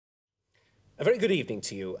A very good evening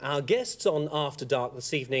to you. Our guests on After Dark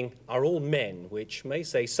this evening are all men, which may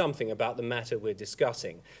say something about the matter we're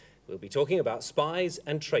discussing. We'll be talking about spies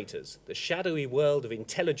and traitors, the shadowy world of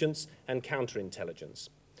intelligence and counterintelligence.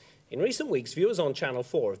 In recent weeks, viewers on Channel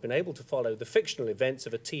 4 have been able to follow the fictional events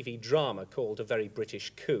of a TV drama called A Very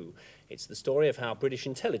British Coup. It's the story of how British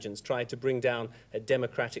intelligence tried to bring down a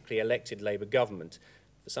democratically elected Labour government.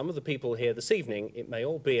 For some of the people here this evening, it may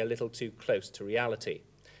all be a little too close to reality.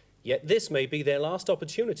 Yet this may be their last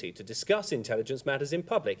opportunity to discuss intelligence matters in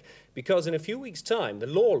public, because in a few weeks' time, the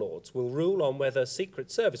law lords will rule on whether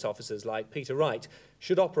Secret Service officers like Peter Wright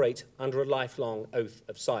should operate under a lifelong oath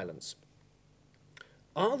of silence.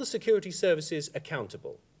 Are the security services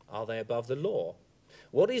accountable? Are they above the law?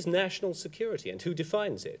 What is national security and who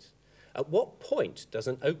defines it? At what point does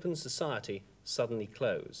an open society suddenly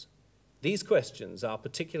close? These questions are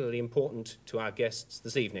particularly important to our guests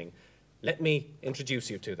this evening. Let me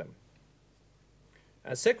introduce you to them.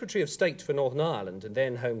 As Secretary of State for Northern Ireland and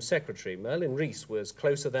then Home Secretary, Merlyn Rees was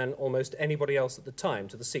closer than almost anybody else at the time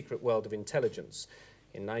to the secret world of intelligence.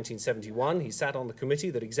 In 1971, he sat on the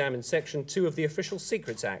committee that examined Section 2 of the Official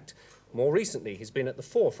Secrets Act. More recently, he's been at the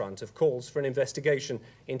forefront of calls for an investigation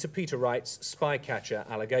into Peter Wright's spy-catcher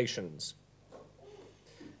allegations.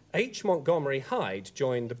 H. Montgomery Hyde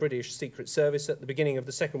joined the British Secret Service at the beginning of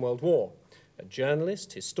the Second World War. A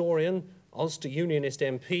journalist, historian, Ulster Unionist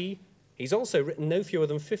MP, he's also written no fewer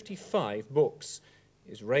than 55 books.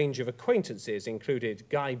 His range of acquaintances included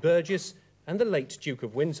Guy Burgess and the late Duke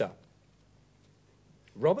of Windsor.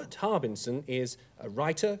 Robert Harbinson is a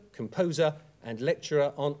writer, composer and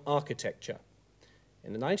lecturer on architecture.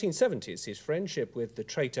 In the 1970s, his friendship with the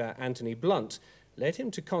traitor Anthony Blunt led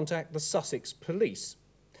him to contact the Sussex police.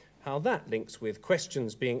 How that links with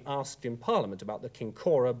questions being asked in Parliament about the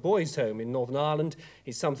Kincora Boys' Home in Northern Ireland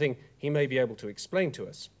is something he may be able to explain to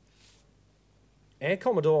us. Air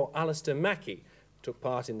Commodore Alastair Mackie took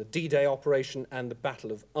part in the D-Day operation and the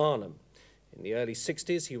Battle of Arnhem. In the early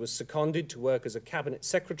 60s, he was seconded to work as a cabinet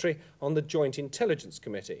secretary on the Joint Intelligence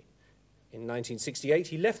Committee. In 1968,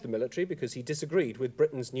 he left the military because he disagreed with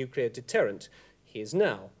Britain's nuclear deterrent. He is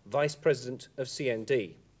now Vice President of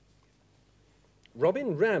CND.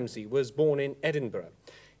 Robin Ramsay was born in Edinburgh.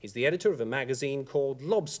 He's the editor of a magazine called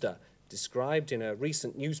Lobster, described in a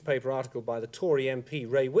recent newspaper article by the Tory MP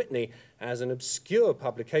Ray Whitney as an obscure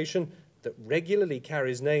publication that regularly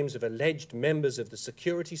carries names of alleged members of the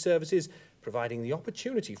security services, providing the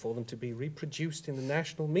opportunity for them to be reproduced in the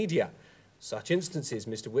national media. Such instances,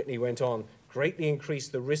 Mr. Whitney went on, greatly increase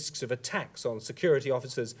the risks of attacks on security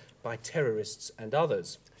officers by terrorists and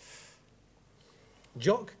others.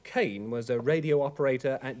 Jock Kane was a radio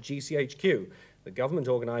operator at GCHQ, the government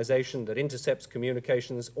organisation that intercepts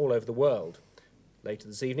communications all over the world. Later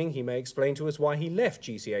this evening, he may explain to us why he left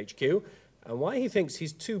GCHQ and why he thinks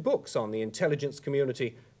his two books on the intelligence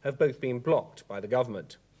community have both been blocked by the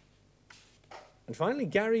government. And finally,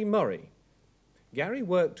 Gary Murray. Gary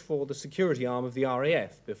worked for the security arm of the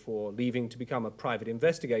RAF before leaving to become a private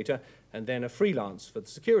investigator and then a freelance for the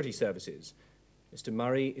security services. Mr.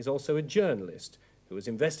 Murray is also a journalist who has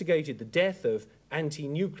investigated the death of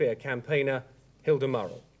anti-nuclear campaigner Hilda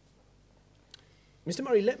Murrell. Mr.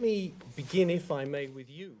 Murray, let me begin, if I may, with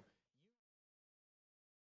you.